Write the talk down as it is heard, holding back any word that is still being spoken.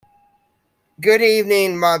Good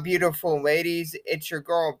evening, my beautiful ladies. It's your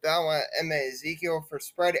girl Bella Emma Ezekiel for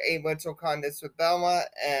Spread a Little Kindness with Bella,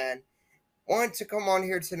 and want to come on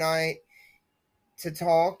here tonight to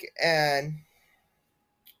talk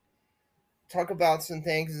about some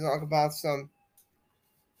things, and talk about some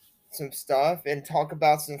stuff, and talk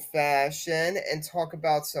about some fashion, and talk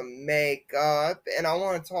about some makeup, and I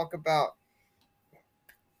want to talk about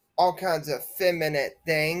all kinds of feminine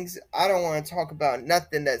things. I don't want to talk about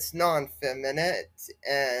nothing that's non-feminine,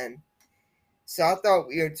 and so I thought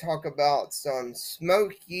we would talk about some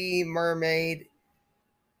smoky mermaid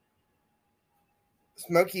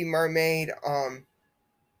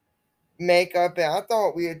makeup, and I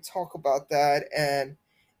thought we would talk about that. And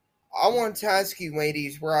I want to ask you,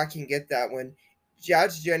 ladies, where I can get that one.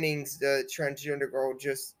 Judge Jennings, the transgender girl,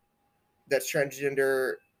 that's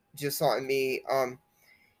transgender, just like me.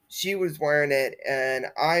 She was wearing it, and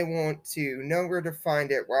I want to know where to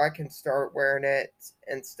find it, where I can start wearing it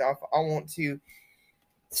and stuff. I want to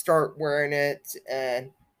start wearing it,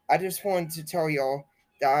 and I just wanted to tell y'all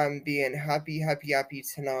that I'm being happy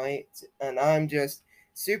tonight, and I'm just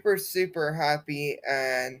super happy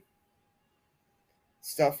and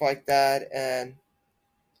stuff like that. And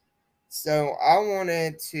so I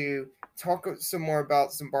wanted to talk some more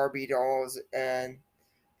about some Barbie dolls and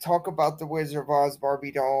talk about the Wizard of Oz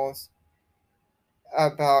Barbie dolls,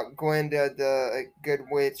 about Glinda, the Good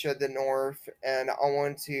Witch of the North, and I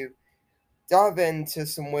want to dive into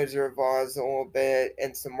some Wizard of Oz a little bit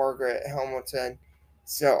and some Margaret Hamilton.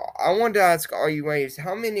 So I wanted to ask all you ladies,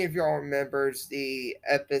 how many of y'all remembers the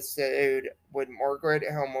episode with Margaret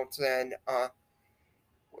Hamilton,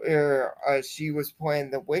 where she was playing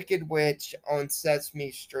the Wicked Witch on Sesame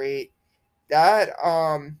Street? That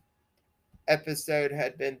episode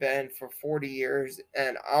had been banned for 40 years,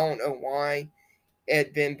 and I don't know why it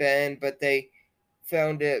had been banned, but they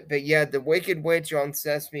found it. But yeah, the Wicked Witch on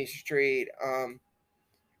Sesame Street,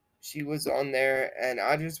 she was on there, and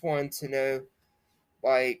I just wanted to know,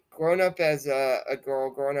 like, growing up as a girl,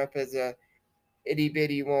 growing up as a itty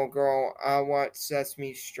bitty little girl, I watched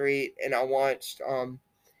Sesame Street, and I watched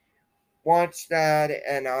that,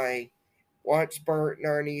 and I watched Bert and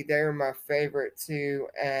Ernie. They're my favorite too,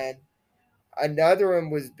 and another one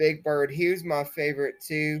was Big Bird. He was my favorite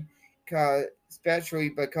too, especially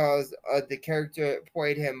because the character that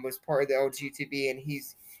played him was part of the LGTB, and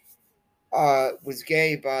he's was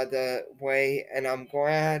gay, by the way, and I'm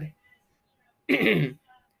glad.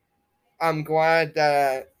 I'm glad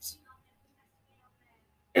that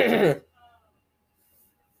I'm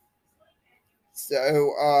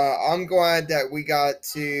glad that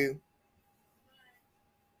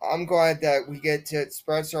I'm glad that we get to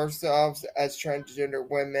express ourselves as transgender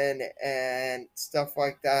women and stuff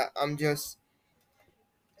like that. I'm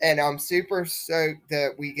super stoked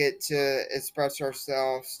that we get to express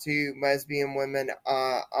ourselves to lesbian women.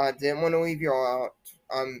 I didn't want to leave y'all out.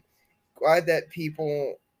 I'm glad that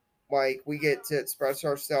people, like, we get to express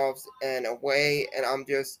ourselves in a way, and I'm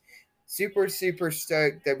just super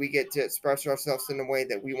stoked that we get to express ourselves in a way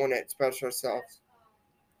that we want to express ourselves.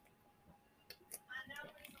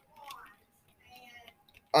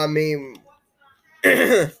 I mean,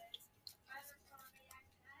 I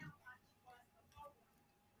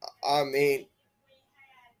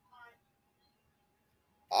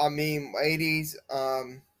mean, ladies,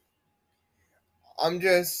 I'm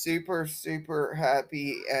just super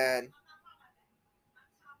happy, and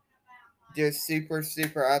just super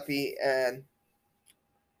happy. And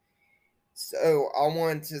so I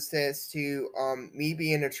wanted to say this to me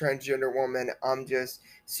being a transgender woman. I'm just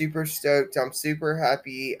super stoked. I'm super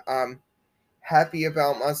happy. I'm happy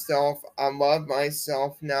about myself. I love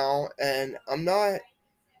myself now, and I'm not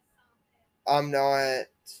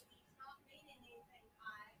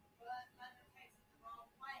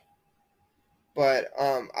but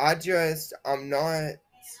I'm not.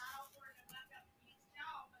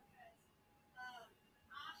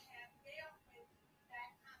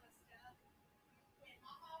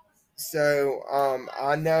 So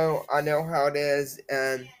I know how it is,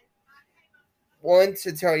 and wanted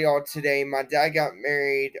to tell y'all today, my dad got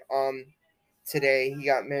married today. He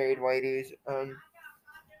got married, ladies.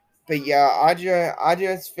 But yeah, I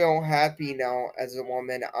just feel happy now as a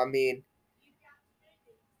woman. I mean,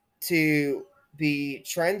 to be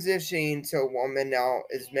transitioning to a woman now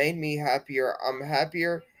has made me happier. I'm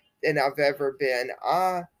happier than I've ever been.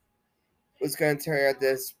 I was going to tell you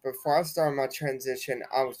this before I started my transition.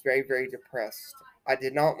 I was very depressed. I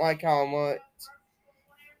did not like how I looked,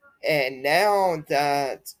 and now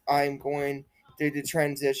that I'm going through the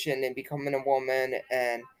transition and becoming a woman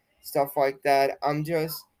and stuff like that, I'm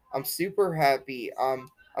super happy.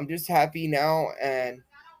 I'm just happy now, and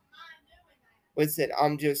listen,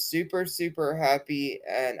 I'm just super, super happy,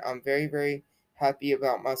 and I'm very, very happy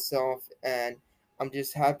about myself, and I'm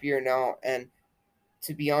just happier now. And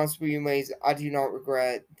to be honest with you, Maze, I do not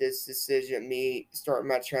regret this decision, me starting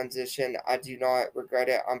my transition. I do not regret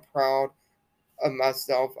it. I'm proud of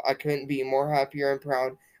myself. I couldn't be more happier and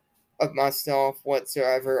proud of myself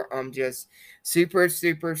whatsoever. I'm just super,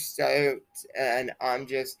 super stoked, and I'm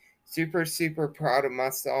just super, super proud of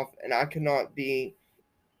myself, and I could not be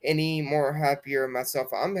any more happier myself.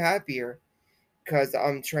 I'm happier because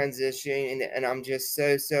I'm transitioning, and I'm just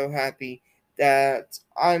so, so happy that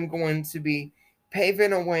I'm going to be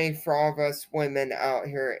paving a way for all of us women out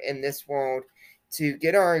here in this world to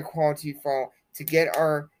get our equality for all, to get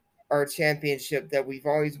our championship that we've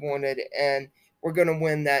always wanted, and we're going to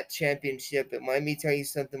win that championship. And let me tell you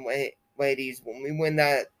something, ladies, when we win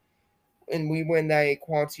that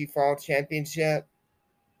equality for all championship,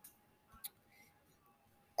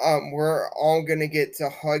 we're all gonna get to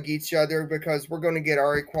hug each other because we're gonna get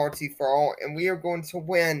our equality for all, and we are going to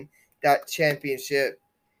win that championship.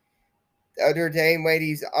 The other day,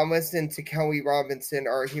 ladies, I listened to Kelly Robinson,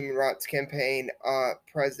 our human rights campaign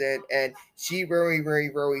president, and she really, really,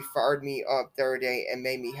 really fired me up the other day and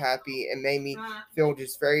made me happy and made me feel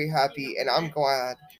just very happy, and I'm glad.